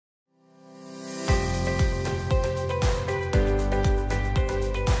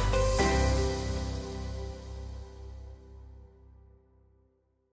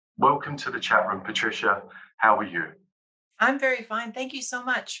Welcome to the chat room, Patricia. How are you? I'm very fine. Thank you so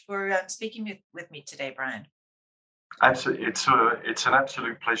much for speaking with me today, Brian. Absolutely, it's an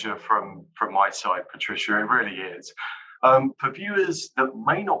absolute pleasure from my side, Patricia. It really is. For viewers that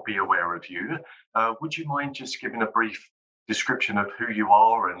may not be aware of you, would you mind just giving a brief description of who you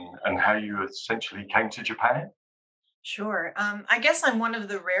are and how you essentially came to Japan? Sure. I guess I'm one of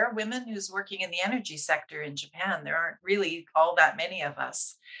the rare women who's working in the energy sector in Japan. There aren't really all that many of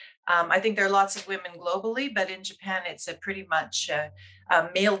us. I think there are lots of women globally, but in Japan, it's a pretty much a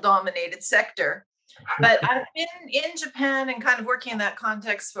male dominated sector. But I've been in Japan and kind of working in that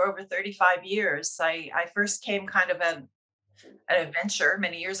context for over 35 years. I first came kind of an adventure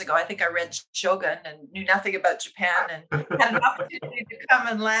many years ago. I think I read Shogun and knew nothing about Japan and had an opportunity to come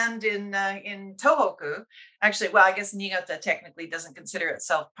and land in Tohoku. Actually, well, I guess Niigata technically doesn't consider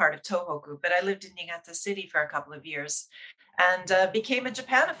itself part of Tohoku, but I lived in Niigata City for a couple of years and became a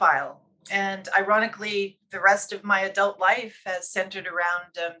Japanophile. And ironically, the rest of my adult life has centered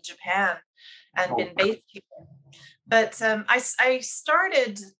around Japan and Oh, been based here. But I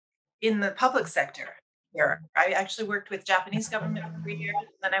started in the public sector here. I actually worked with Japanese government for 3 years.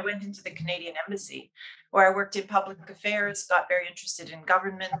 Then I went into the Canadian Embassy, where I worked in public affairs, got very interested in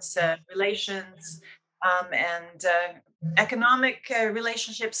government relations and economic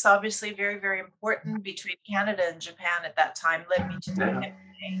relationships. Obviously, very very important between Canada and Japan at that time. Led me to the yeah.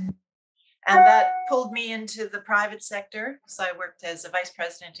 MBA. And that pulled me into the private sector. So I worked as a vice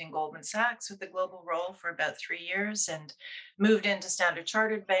president in Goldman Sachs with a global role for about 3 years and moved into Standard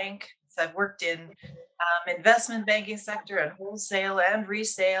Chartered Bank. So I've worked in investment banking sector and wholesale and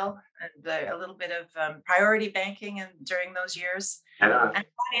resale and a little bit of priority banking and during those years Yeah, and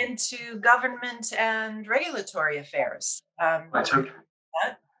got into government and regulatory affairs. I took.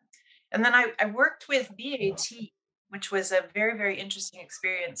 That. And then I worked with BAT, which was a very, very interesting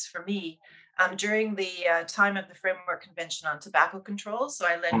experience for me during the time of the Framework Convention on Tobacco Control. So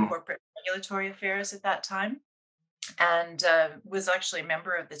I led Mm, corporate regulatory affairs at that time and was actually a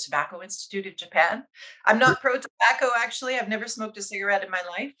member of the Tobacco Institute of Japan. I'm not pro tobacco, actually. I've never smoked a cigarette in my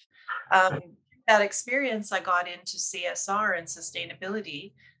life. Um, that experience, I got into CSR and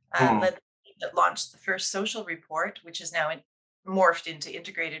sustainability, mm, led the team that launched the first social report, which is now morphed into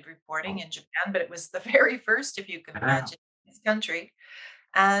integrated reporting in Japan, but it was the very first, if you can yeah. imagine, in this country.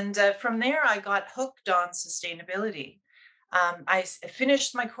 And from there, I got hooked on sustainability.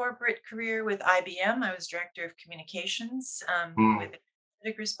 Finished my corporate career with IBM. I was director of communications with Mm,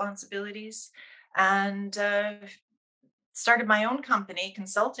 big responsibilities and started my own company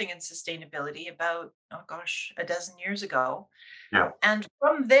consulting in sustainability about, oh gosh, a dozen years ago. yeah. And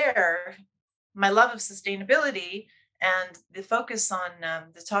from there, my love of sustainability and the focus on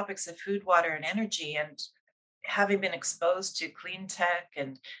the topics of food, water, and energy, and having been exposed to clean tech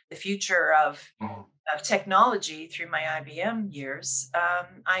and the future Mm, of technology through my IBM years,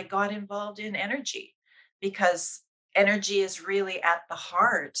 I got involved in energy because energy is really at the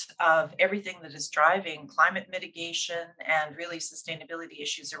heart of everything that is driving climate mitigation and really sustainability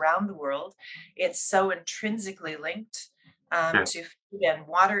issues around the world. It's so intrinsically linked yeah. to food and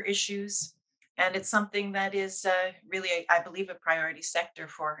water issues. And it's something that is really, I believe, a priority sector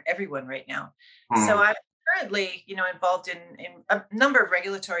for everyone right now. So Mm, I'm currently, involved in a number of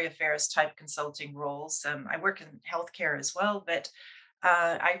regulatory affairs type consulting roles. I work in healthcare as well, but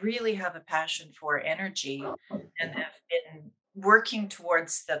I really have a passion for energy and have been working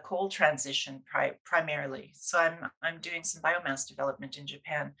towards the coal transition primarily. So I'm doing some biomass development in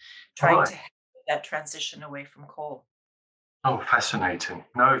Japan, all trying right. to help with that transition away from coal. Oh, fascinating.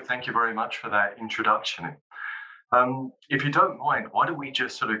 No, thank you very much for that introduction. If you don't mind, why don't we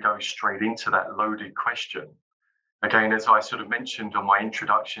just sort of go straight into that loaded question? Again, as I sort of mentioned on my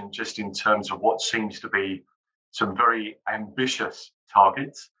introduction, just in terms of what seems to be some very ambitious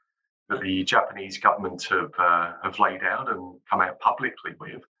targets that Yeah. the Japanese government have laid out and come out publicly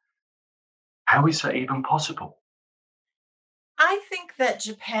with. How is that even possible? I think that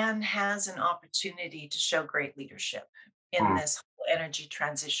Japan has an opportunity to show great leadership in Mm, this whole energy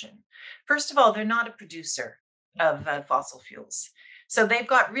transition. First of all, they're not a producer of fossil fuels. So they've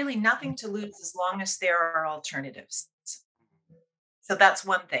got really nothing to lose as long as there are alternatives. So that's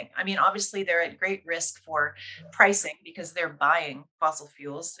one thing. I mean, obviously, they're at great risk for pricing because they're buying fossil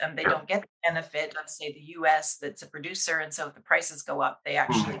fuels and they yeah. don't get the benefit of, say, the US that's a producer. And so if the prices go up, they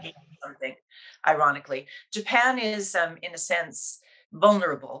actually Mm, gain something, ironically. Japan is, in a sense,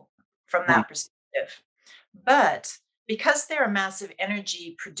 vulnerable from mm, that perspective. But because they're a massive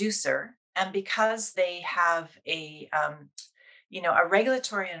energy producer and because they have a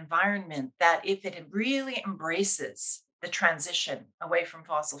regulatory environment that if it really embraces the transition away from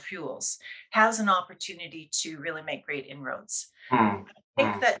fossil fuels has an opportunity to really make great inroads. Mm, I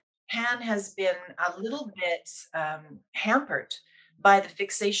think mm, that Japan has been a little bit hampered by the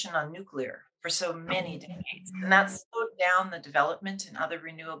fixation on nuclear for so many decades, and that's slowed down the development in other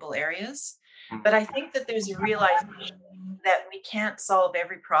renewable areas. But I think that there's a realization that we can't solve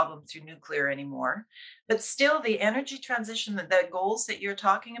every problem through nuclear anymore. But still, the energy transition, the goals that you're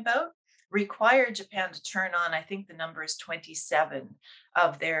talking about, require Japan to turn on, I think the number is 27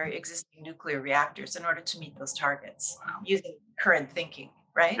 of their existing nuclear reactors in order to meet those targets using current thinking,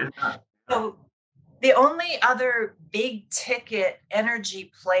 right? yeah, yeah. So the only other big ticket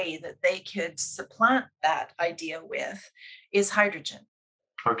energy play that they could supplant that idea with is hydrogen.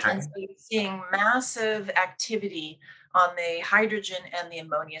 And so Okay. you're seeing massive activity on the hydrogen and the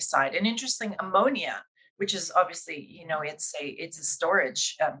ammonia side. And interesting, ammonia, which is obviously, it's a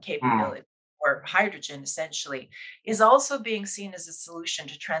storage Mm, capability, or hydrogen essentially, is also being seen as a solution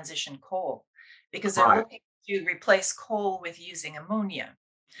to transition coal because they're right. looking to replace coal with using ammonia.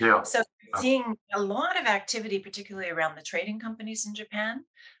 Yeah. So we're Yeah. seeing a lot of activity, particularly around the trading companies in Japan,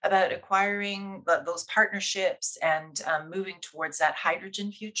 about acquiring those partnerships and moving towards that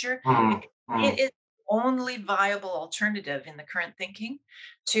hydrogen future, Mm, because it mm. is the only viable alternative in the current thinking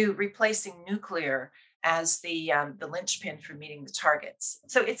to replacing nuclear as the linchpin for meeting the targets.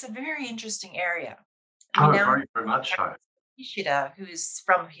 So it's a very interesting area. We Oh, now have very, very much so. Ishida, who's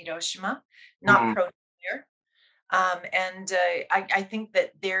from Hiroshima, not Mm. pro-nuclear, and I think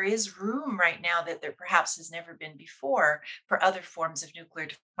that there is room right now that there perhaps has never been before for other forms of nuclear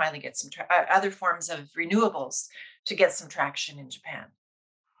to finally get other forms of renewables to get some traction in Japan.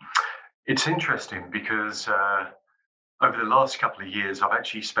 It's interesting because over the last couple of years, I've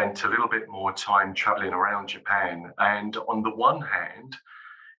actually spent a little bit more time traveling around Japan. And on the one hand,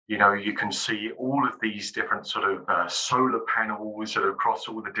 you can see all of these different sort of solar panels sort of across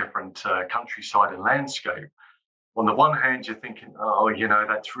all the different countryside and landscape. On the one hand, you're thinking, oh,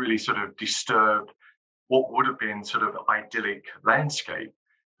 that's really sort of disturbed what would have been sort of idyllic landscape.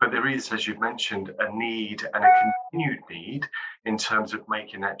 But there is, as you've mentioned, a need and a continued need in terms of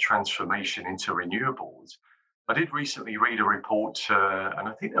making that transformation into renewables. I did recently read a report, and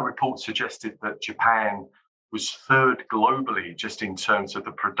I think the report suggested that Japan was third globally just in terms of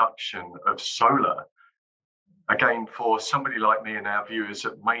the production of solar. Again, for somebody like me and our viewers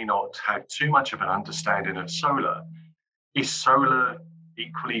that may not have too much of an understanding of solar, is solar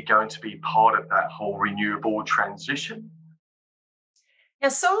equally going to be part of that whole renewable transition? Yeah,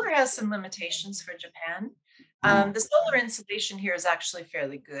 solar has some limitations for Japan. Mm, The solar insulation here is actually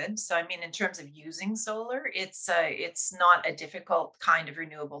fairly good. So, I mean, in terms of using solar, it's not a difficult kind of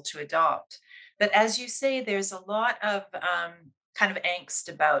renewable to adopt. But as you say, there's a lot of kind of angst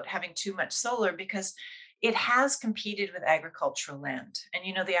about having too much solar because it has competed with agricultural land, and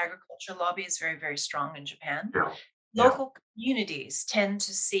the agriculture lobby is very, very strong in Japan. yeah, yeah. Local communities tend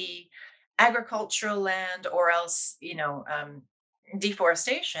to see agricultural land or else,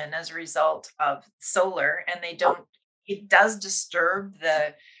 deforestation as a result of solar, and they don't it does disturb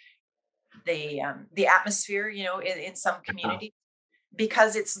the atmosphere, in some Yeah. communities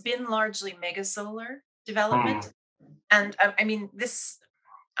because it's been largely mega solar Mm. development. And I mean,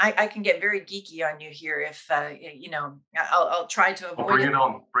 I can get very geeky on you here if I'll try to Well, avoid bring it. it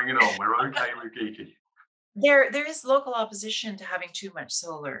on, bring it on. We're okay with geeky. There is local opposition to having too much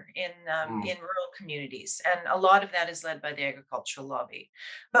solar Mm, in rural communities, and a lot of that is led by the agricultural lobby.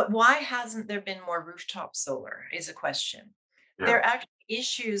 But why hasn't there been more rooftop solar is a question. There yeah. are actually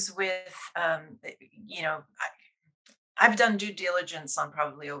issues with, I've done due diligence on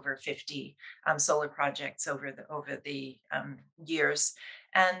probably over 50 solar projects over the years,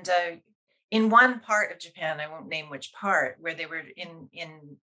 and in one part of Japan, I won't name which part, where they were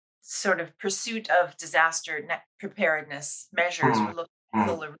in sort of pursuit of disaster preparedness measures, were Mm, looking at mm.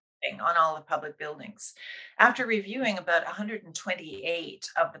 solar roofing on all the public buildings. After reviewing about 128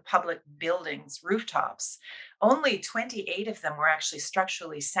 of the public buildings' rooftops, only 28 of them were actually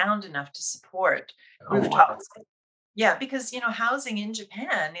structurally sound enough to support Oh, rooftop. wow. Yeah, because, housing in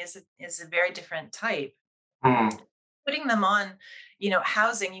Japan is a very different type. Mm, Putting them on,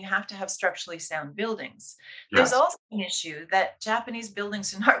 housing, you have to have structurally sound buildings. There's yes. also an issue that Japanese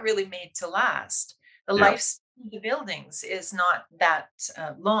buildings are not really made to last. The Yeah. lifespan of the buildings is not that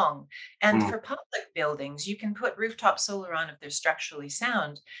long. And Mm, for public buildings, you can put rooftop solar on if they're structurally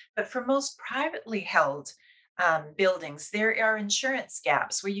sound. But for most privately held buildings, there are insurance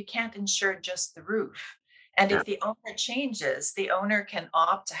gaps where you can't insure just the roof. And yeah. if the owner changes, the owner can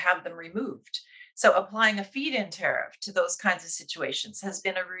opt to have them removed. So applying a feed-in tariff to those kinds of situations has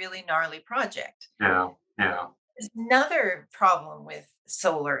been a really gnarly project. Yeah. Yeah. There's another problem with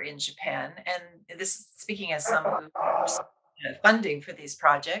solar in Japan, and this is speaking as someone who received funding for these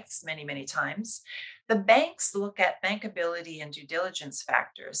projects many, many times. The banks look at bankability and due diligence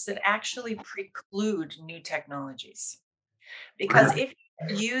factors that actually preclude new technologies. Because Really? if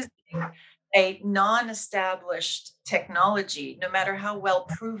you're using a non-established technology, no matter how well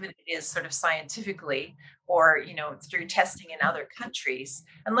proven it is sort of scientifically or, through testing in other countries,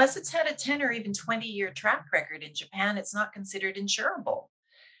 unless it's had a 10 or even 20-year track record in Japan, it's not considered insurable.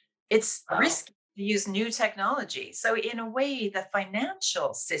 It's Wow. risky to use new technology. So in a way, the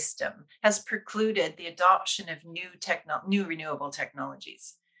financial system has precluded the adoption of new renewable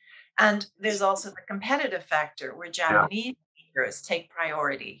technologies. And there's also the competitive factor where Yeah. Japanese speakers take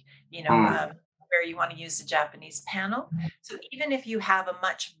priority, Mm. where you want to use the Japanese panel. So even if you have a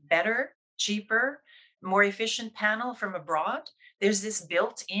much better, cheaper, more efficient panel from abroad, there's this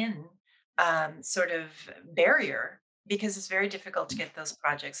built in sort of barrier because it's very difficult to get those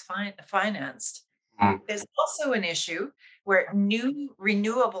projects financed. Mm. There's also an issue where new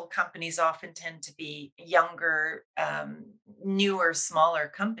renewable companies often tend to be younger, newer, smaller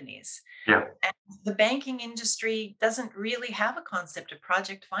companies. Yeah. And the banking industry doesn't really have a concept of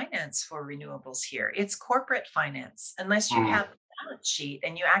project finance for renewables here. It's corporate finance. Unless you Mm. have a balance sheet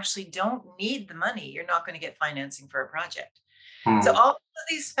and you actually don't need the money, you're not going to get financing for a project. So Mm. all of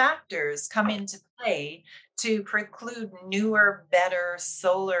these factors come into play to preclude newer, better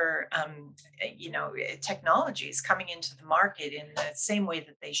solar, technologies coming into the market in the same way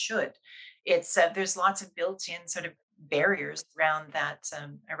that they should. It's there's lots of built-in sort of barriers around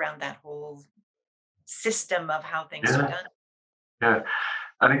that whole system of how things are Yeah. done. Yeah.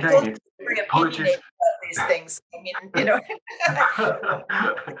 And It's also again, very apologies. opinionated about these things. I mean,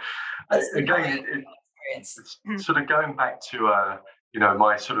 that's Again, my experience. it's Mm. sort of going back to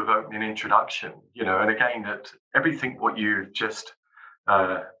my sort of opening introduction, and again that everything what you've just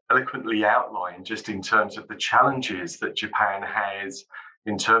eloquently outlined, just in terms of the challenges that Japan has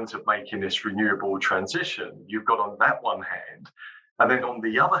in terms of making this renewable transition, you've got on that one hand, and then on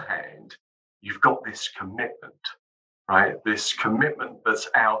the other hand, you've got this commitment, right? This commitment that's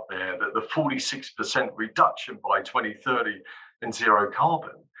out there that the 46% reduction by 2030 in zero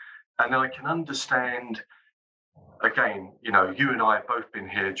carbon. And I can understand, again, you and I have both been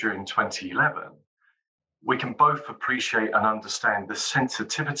here during 2011. We can both appreciate and understand the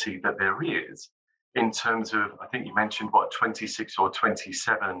sensitivity that there is in terms of, I think you mentioned, what, 26 or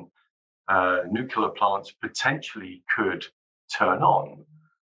 27 nuclear plants potentially could turn on.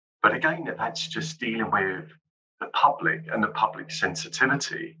 But again, that's just dealing with the public and the public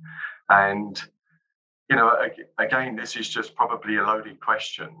sensitivity. And, again, this is just probably a loaded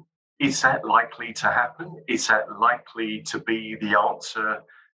question. Is that likely to happen? Is that likely to be the answer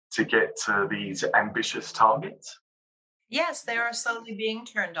to get to these ambitious targets? Yes, they are slowly being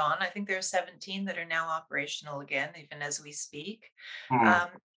turned on. I think there are 17 that are now operational again, even as we speak. Mm.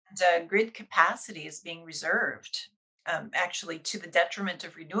 Um, Grid capacity is being reserved, actually, to the detriment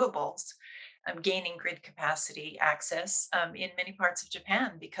of renewables, gaining grid capacity access in many parts of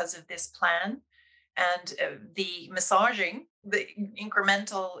Japan because of this plan and the massaging, the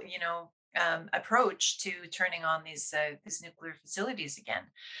incremental, approach to turning on these nuclear facilities again.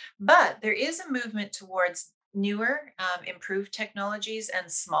 But there is a movement towards newer, improved technologies and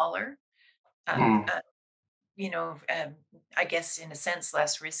smaller, um, Mm. uh, you know, um, I guess in a sense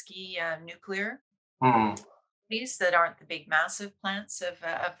less risky nuclear Mm. these that aren't the big massive plants of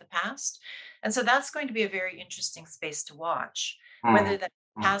the past. And so that's going to be a very interesting space to watch, whether Mm. that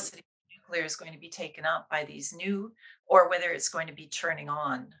Mm. capacity of nuclear is going to be taken up by these new, or whether it's going to be turning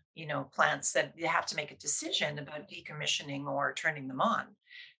on, plants that you have to make a decision about decommissioning or turning them on.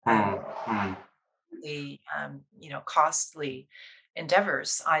 Mm. Um, Mm. costly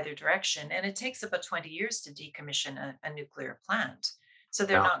endeavors either direction. And it takes about 20 years to decommission a nuclear plant. So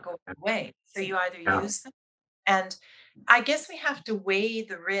they're Yeah. not going away. So you either Yeah. use them and I guess we have to weigh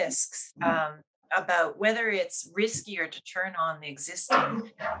the risks about whether it's riskier to turn on the existing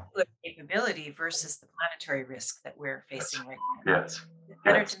nuclear capability versus the planetary risk that we're Yes. facing right now. Yes. It's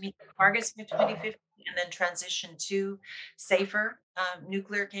better Yes. to meet the targets by 2050 and then transition to safer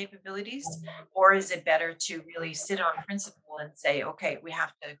nuclear capabilities? Or is it better to really sit on principle and say, okay, we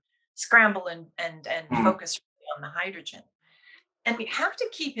have to scramble and Mm. focus on the hydrogen? And we have to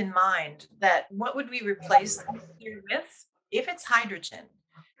keep in mind that what would we replace the nuclear with? If it's hydrogen,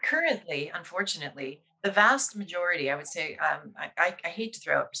 currently, unfortunately, the vast majority, I would say, I hate to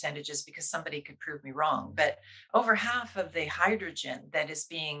throw out percentages because somebody could prove me wrong, but over half of the hydrogen that is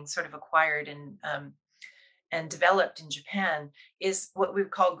being sort of acquired and developed in Japan is what we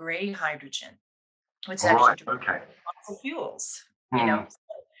would call gray hydrogen. which is actually Right. to Okay. fossil fuels. You know, Hmm.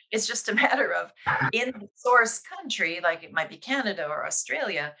 it's just a matter of in the source country, like it might be Canada or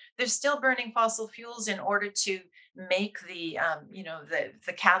Australia, they're still burning fossil fuels in order to make the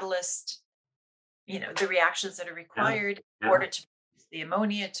catalyst, the reactions that are Yeah. required in Yeah. order to produce the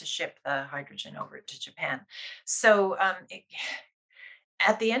ammonia to ship the hydrogen over to Japan. So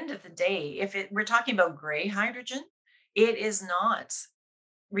at the end of the day, if we're talking about gray hydrogen, it is not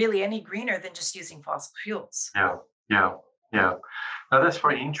really any greener than just using fossil fuels. Yeah. Yeah. Yeah. Now that's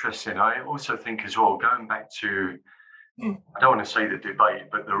very interesting. I also think as well, going back to, Mm. I don't want to say the debate,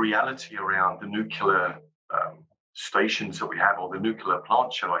 but the reality around the nuclear stations that we have, or the nuclear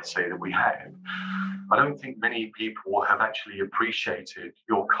plants, shall I say, that we have. I don't think many people have actually appreciated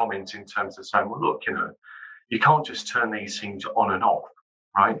your comment in terms of saying, well, look, you can't just turn these things on and off,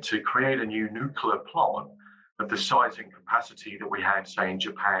 right? To create a new nuclear plant of the size and capacity that we have, say, in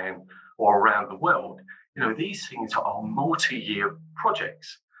Japan or around the world, these things are multi-year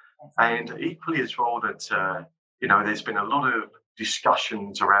projects. And equally as well that, there's been a lot of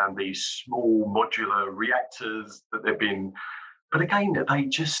discussions around these small modular reactors that they've been, but again, they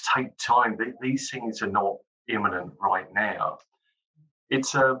just take time. These things are not imminent right now.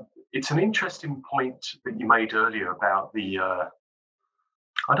 It's a it's an interesting point that you made earlier about the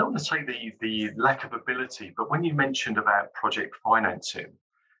I don't want to say the lack of ability, but when you mentioned about project financing,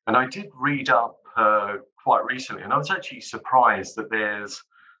 and I did read up quite recently, and I was actually surprised that there's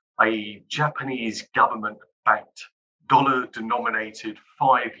a Japanese government backed dollar denominated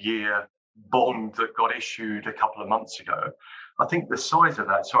 5-year bond that got issued a couple of months ago. I think the size of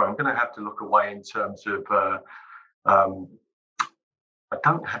that, sorry, I'm going to have to look away in terms of um, I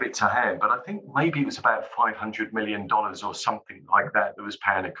don't have it to hand, but I think maybe it was about $500 million or something like that was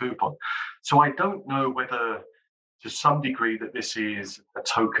paying a coupon. So I don't know whether to some degree that this is a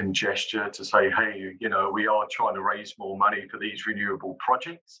token gesture to say, hey, we are trying to raise more money for these renewable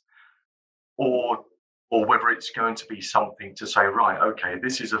projects, or or whether it's going to be something to say, right, okay,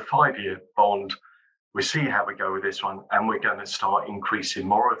 this is a 5-year bond. We see how we go with this one, and we're going to start increasing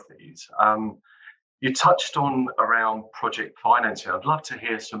more of these. You touched on around project financing. I'd love to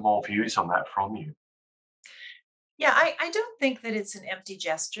hear some more views on that from you. Yeah, I don't think that it's an empty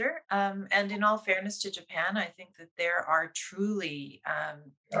gesture. And in all fairness to Japan, I think that there are truly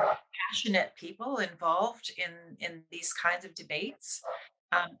passionate people involved in these kinds of debates,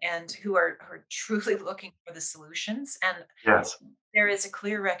 and who are truly looking for the solutions. And Yes. there is a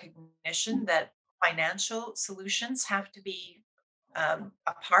clear recognition that financial solutions have to be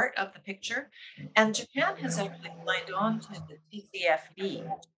a part of the picture. And Japan has actually signed on to the TCFD,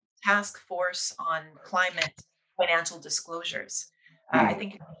 which is the Task Force on Climate Financial Disclosures. I Mm,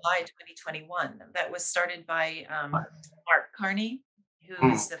 think in July 2021, that was started by Mark Carney, who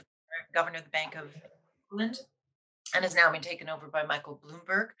mm, is the governor of the Bank of England and has now been taken over by Michael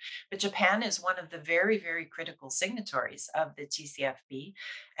Bloomberg. But Japan is one of the very, very critical signatories of the TCFB.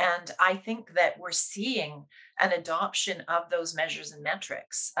 And I think that we're seeing an adoption of those measures and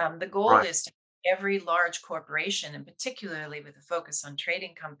metrics. The goal right. is to every large corporation, and particularly with a focus on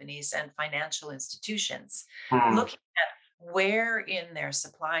trading companies and financial institutions, Mm, looking at where in their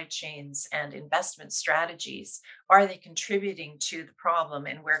supply chains and investment strategies are they contributing to the problem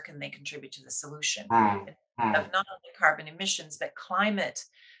and where can they contribute to the solution mm, mm. of not only carbon emissions, but climate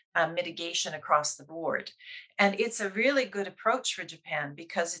mitigation across the board. And it's a really good approach for Japan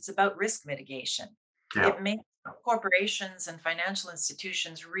because it's about risk mitigation. Yeah. It makes corporations and financial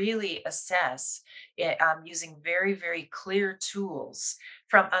institutions really assess it, using very, very clear tools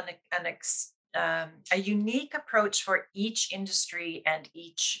from a unique approach for each industry and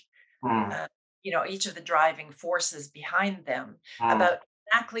Mm, uh, each of the driving forces behind them mm, about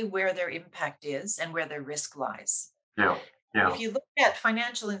exactly where their impact is and where their risk lies. yeah. If Yeah. you look at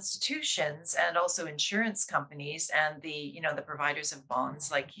financial institutions and also insurance companies and the providers of bonds,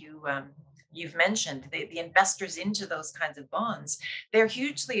 like you've mentioned, the investors into those kinds of bonds, they're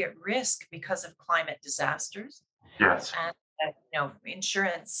hugely at risk because of climate disasters Yes. and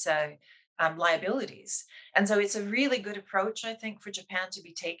insurance liabilities. And so it's a really good approach, I think, for Japan to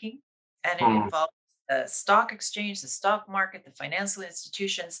be taking, and it Mm, involves the stock exchange, the stock market, the financial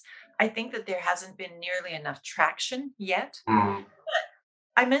institutions. I think that there hasn't been nearly enough traction yet. mm,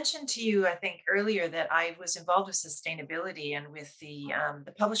 I mentioned to you, I think earlier, that I was involved with sustainability and with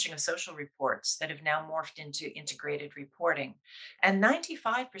the publishing of social reports that have now morphed into integrated reporting. And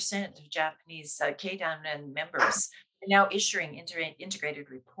 95% of Japanese Keidan and members are now issuing integrated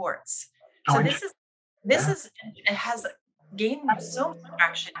reports. So oh, this yeah. is it has gained so much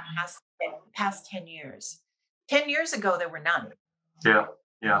traction in the past 10 years. 10 years ago, there were none. Yeah.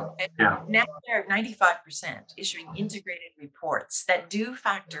 Yeah. And Yeah. now they're 95% issuing integrated reports that do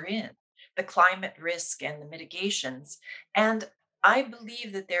factor in the climate risk and the mitigations. And I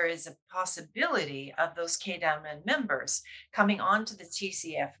believe that there is a possibility of those KDAMN members coming onto the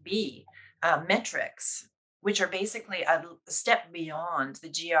TCFB metrics, which are basically a step beyond the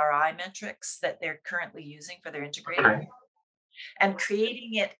GRI metrics that they're currently using for their integrated, Okay. and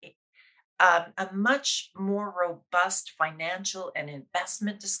creating it a much more robust financial and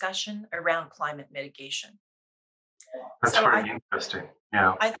investment discussion around climate mitigation. That's So very interesting.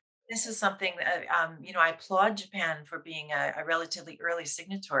 Yeah. I think this is something that, I applaud Japan for being a relatively early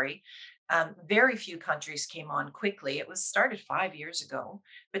signatory. Very few countries came on quickly. It was started 5 years ago,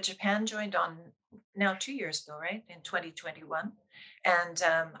 but Japan joined on now 2 years ago, right, in 2021. And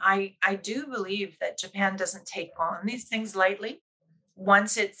I do believe that Japan doesn't take on these things lightly.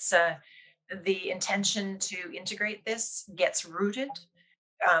 Once it's the intention to integrate this gets rooted,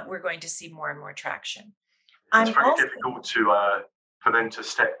 we're going to see more and more traction. It's I'm very also difficult to for them to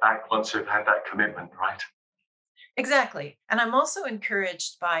step back once they've had that commitment, right? exactly, and I'm also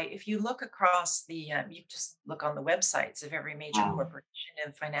encouraged by if you look across you just look on the websites of every major Mm. corporation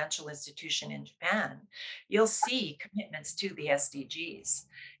and financial institution in Japan, you'll see commitments to the SDGs,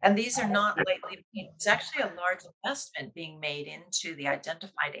 and these are not Yeah. lightly made. It's actually a large investment being made into the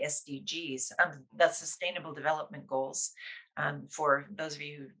identified SDGs, the Sustainable Development Goals. For those of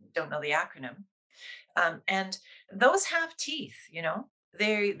you who don't know the acronym, and those have teeth,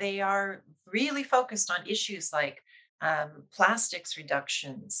 they are really focused on issues like plastics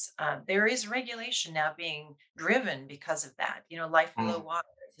reductions. There is regulation now being driven because of that. Life below Mm. water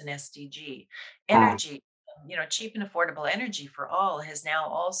is an SDG. Mm. Energy, cheap and affordable energy for all has now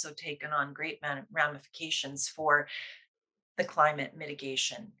also taken on great ramifications for the climate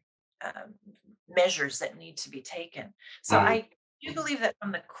mitigation um, measures that need to be taken. So Mm. I do believe that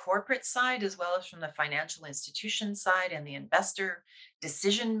from the corporate side, as well as from the financial institution side and the investor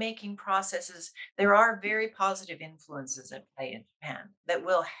decision making processes, there are very positive influences at play in Japan that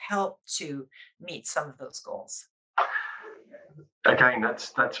will help to meet some of those goals. Again,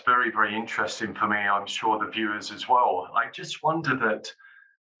 that's very, very interesting for me. I'm sure the viewers as well. I just wonder that,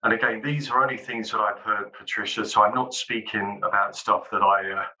 and again, these are only things that I've heard, Patricia. So I'm not speaking about stuff that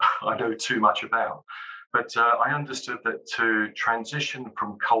I I know too much about. But I understood that to transition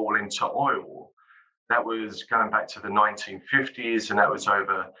from coal into oil, that was going back to the 1950s, and that was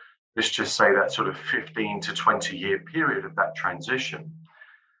over, let's just say, that sort of 15 to 20-year period of that transition.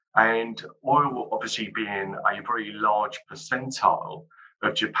 And oil, obviously, being a very large percentile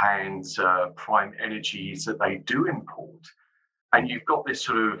of Japan's prime energies that they do import. And you've got this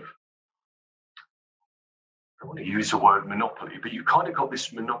sort of, I don't want to use the word monopoly, but you kind of got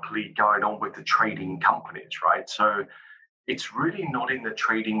this monopoly going on with the trading companies, right? So it's really not in the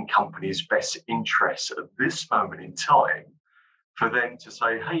trading company's best interest at this moment in time for them to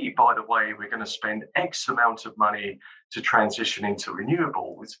say, hey, by the way, we're going to spend X amount of money to transition into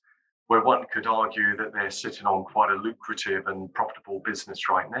renewables, where one could argue that they're sitting on quite a lucrative and profitable business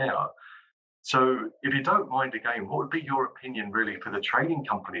right now. So, if you don't mind, again, what would be your opinion really for the trading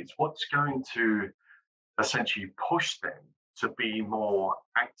companies? What's going to essentially push them to be more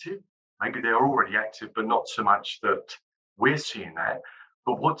active? Maybe they're already active, but not so much that we're seeing that.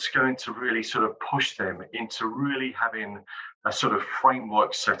 But what's going to really sort of push them into really having a sort of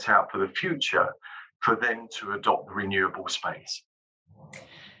framework set out for the future for them to adopt the renewable space?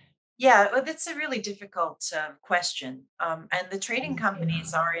 Yeah, well, that's a really difficult question. And the trading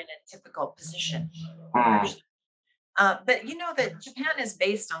companies are in a difficult position, Mm. actually. But you know that Japan is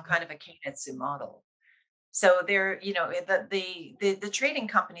based on kind of a keinetsu model. So they're, the trading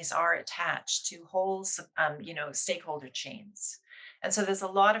companies are attached to whole, stakeholder chains. And so there's a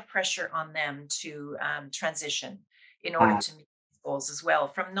lot of pressure on them to transition in order Mm. to meet these goals as well,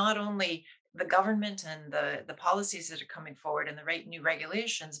 from not only the government and the policies that are coming forward and the new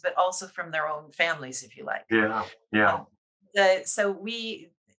regulations, but also from their own families, if you like. Yeah, yeah. Um, so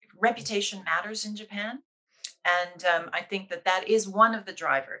reputation matters in Japan. And I think that that is one of the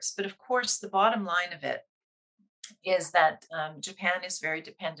drivers. But of course, the bottom line of it is that Japan is very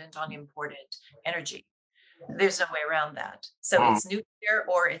dependent on imported energy. There's no way around that. So Mm. it's nuclear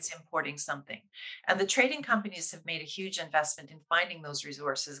or it's importing something. And the trading companies have made a huge investment in finding those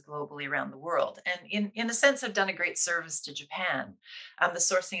resources globally around the world. And in a sense, have done a great service to Japan. The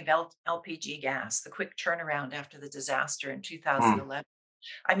sourcing of LPG gas, the quick turnaround after the disaster in Mm. 2011.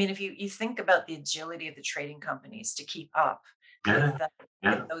 I mean, if you think about the agility of the trading companies to keep up with Yeah,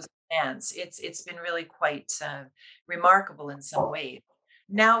 yeah. those demands, it's been really quite remarkable in some ways.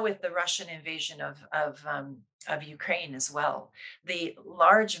 now with the Russian invasion of Ukraine as well, the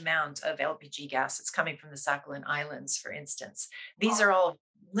large amount of LPG gas that's coming from the Sakhalin Islands, for instance, these are all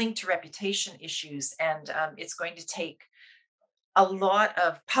linked to reputation issues, and it's going to take a lot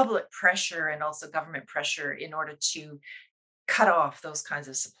of public pressure and also government pressure in order to cut off those kinds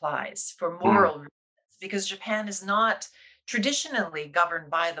of supplies for Mm, moral reasons, because Japan is not traditionally governed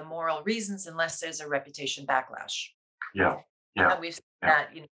by the moral reasons unless there's a reputation backlash. yeah, yeah, And we've seen yeah.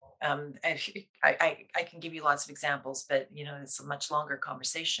 that, I can give you lots of examples, but it's a much longer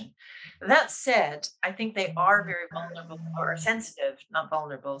conversation. That said, I think they are very vulnerable or sensitive, not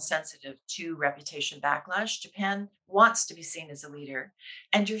vulnerable, sensitive to reputation backlash. Japan wants to be seen as a leader,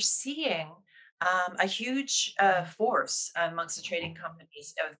 and you're seeing a huge force amongst the trading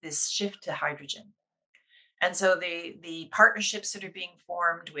companies of this shift to hydrogen. And so the partnerships that are being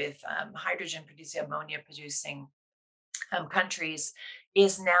formed with hydrogen producing, ammonia producing countries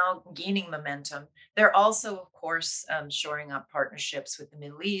is now gaining momentum. They're also, of course, shoring up partnerships with the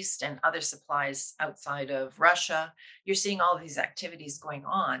Middle East and other supplies outside of Russia. You're seeing all of these activities going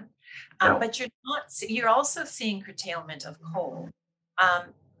on, Yeah. but you're also seeing curtailment of coal.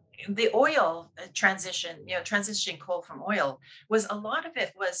 Um, the oil transition, transitioning coal from oil was a lot of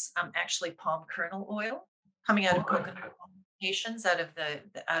it was actually palm kernel oil coming out of Okay. coconut plantations out of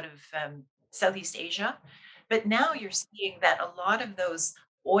out of Southeast Asia. But now you're seeing that a lot of those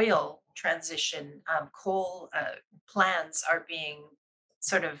oil transition coal plans are being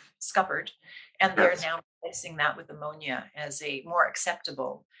sort of scuppered, and they're Yes. now replacing that with ammonia as a more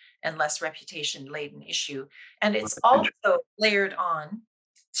acceptable and less reputation laden issue. And Well, it's that's also layered on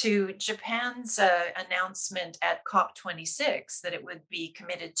to Japan's announcement at COP26 that it would be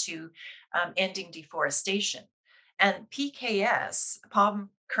committed to ending deforestation. And PKS, palm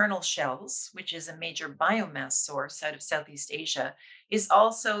kernel shells, which is a major biomass source out of Southeast Asia, is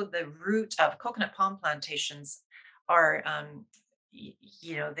also the root of coconut palm plantations are,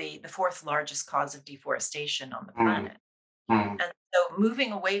 the fourth largest cause of deforestation on the mm, planet. mm, And so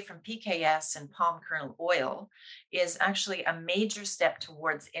moving away from PKS and palm kernel oil is actually a major step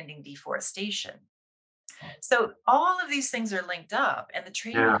towards ending deforestation. So all of these things are linked up, and the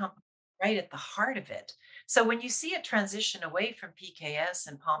trading yeah. company is right at the heart of it. So when you see a transition away from PKS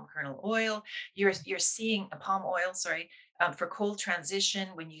and palm kernel oil, you're seeing a palm oil, sorry, for coal transition.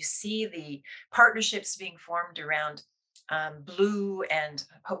 When you see the partnerships being formed around blue and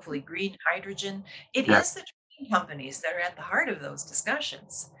hopefully green hydrogen, it Yeah. is the trading companies that are at the heart of those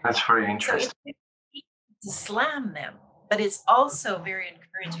discussions. That's very So it's interesting. easy to slam them, but it's also very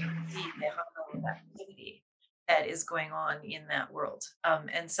encouraging to see the high level of activity that is going on in that world.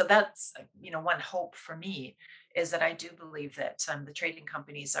 And so that's, one hope for me is that I do believe that the trading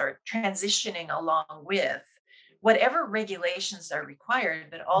companies are transitioning along with whatever regulations are required,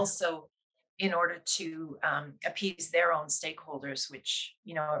 but also in order to appease their own stakeholders, which,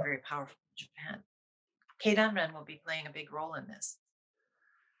 are very powerful in Japan. Kate Amran will be playing a big role in this.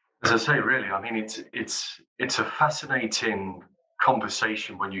 As I say, really, I mean, it's a fascinating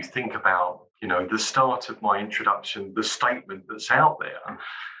conversation when you think about, the start of my introduction, the statement that's out there,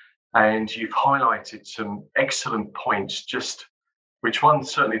 and you've highlighted some excellent points. Just which one,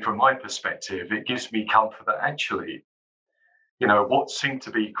 certainly from my perspective, it gives me comfort that actually, what seemed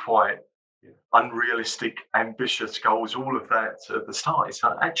to be quite unrealistic, ambitious goals, all of that at the start, it's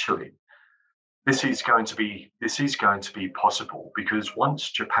like actually this is going to be possible because once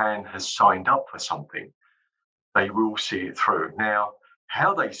Japan has signed up for something, they will see it through. Now,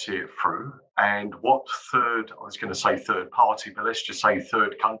 how they see it through and what I was going to say third party, but let's just say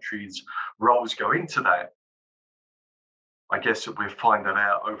third countries' roles go into that. I guess that we'll find that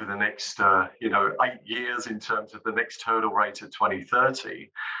out over the next, 8 years in terms of the next hurdle rate at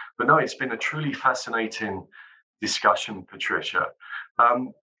 2030. But no, it's been a truly fascinating discussion, Patricia.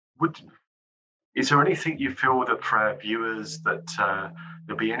 Um, would Is there anything you feel that for our viewers that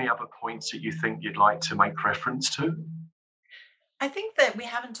there'll be any other points that you think you'd like to make reference to? I think that we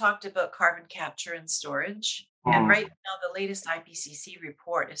haven't talked about carbon capture and storage. And Mm, right now, the latest IPCC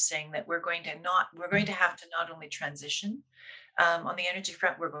report is saying that we're going to have to not only transition on the energy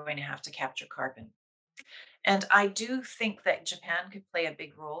front, we're going to have to capture carbon. And I do think that Japan could play a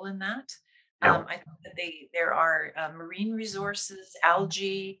big role in that. yeah. I think that there are marine resources,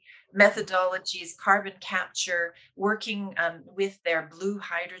 algae, methodologies, carbon capture, working with their blue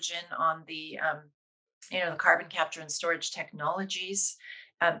hydrogen on the carbon capture and storage technologies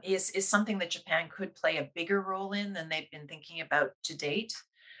is something that Japan could play a bigger role in than they've been thinking about to date.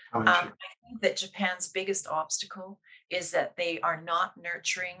 Oh, interesting. I think that Japan's biggest obstacle is that they are not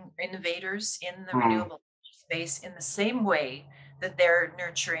nurturing innovators in the Mm, renewable energy space in the same way that they're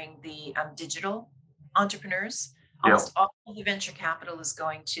nurturing the digital entrepreneurs. Yeah. Almost all of the venture capital is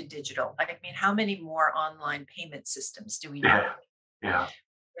going to digital. I mean, how many more online payment systems do we need? Yeah. Yeah.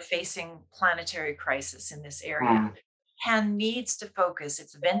 We're facing planetary crisis in this area. Mm, Japan needs to focus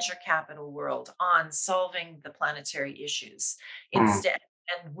its venture capital world on solving the planetary issues mm, instead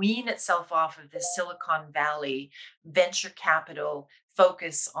and wean itself off of this Silicon Valley venture capital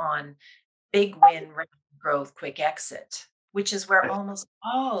focus on big win, rapid growth, quick exit, which is where eh, almost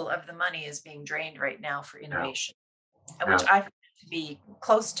all of the money is being drained right now for yeah. innovation, and which Yeah. I find to be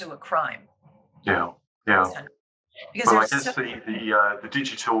close to a crime Yeah. in Yeah. this country because Well, I there's so guess the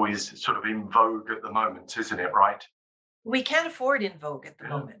digital is sort of in vogue at the moment, isn't it? Right? we can't afford in vogue at the Yeah.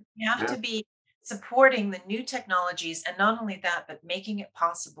 moment. We have Yeah. to be supporting the new technologies, and not only that, but making it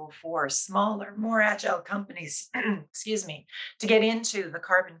possible for smaller, more agile companies, excuse me, to get into the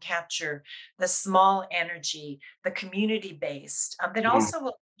carbon capture, the small energy, the community based, that Mm, also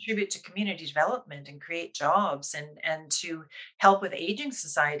will contribute to community development and create jobs and to help with aging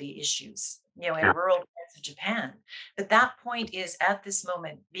society issues, in yeah. rural parts of Japan. But that point is at this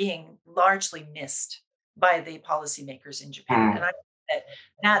moment being largely missed by the policymakers in Japan. And Mm. I think that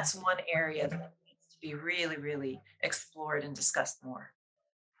that's one area that needs to be really, really explored and discussed more.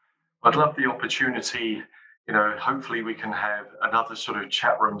 I'd love the opportunity. Hopefully we can have another sort of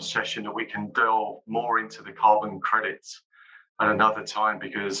chat room session that we can delve more into the carbon credits at another time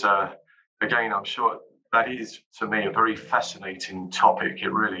because, again, I'm sure that is, to me, a very fascinating topic.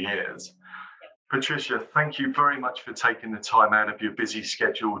 It really is. Patricia, thank you very much for taking the time out of your busy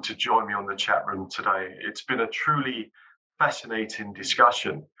schedule to join me on the chat room today. It's been a truly fascinating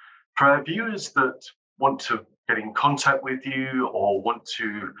discussion. For our viewers that want to get in contact with you or want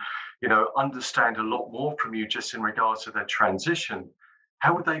to, understand a lot more from you just in regards to their transition,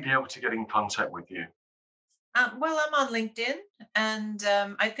 how would they be able to get in contact with you? Well, I'm on LinkedIn, and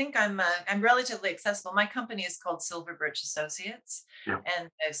I think I'm relatively accessible. My company is called Silver Birch Associates, Yeah. and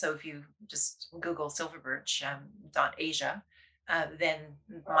so if you just Google Silverbirch dot Asia, then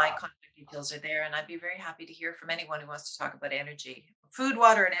my contact details are there, and I'd be very happy to hear from anyone who wants to talk about energy. Food,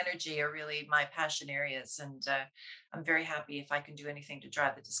 water, and energy are really my passion areas, and I'm very happy if I can do anything to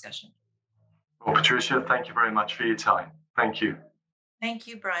drive the discussion. Well, Patricia, thank you very much for your time. Thank you. Thank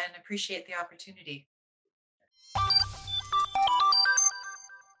you, Brian. Appreciate the opportunity.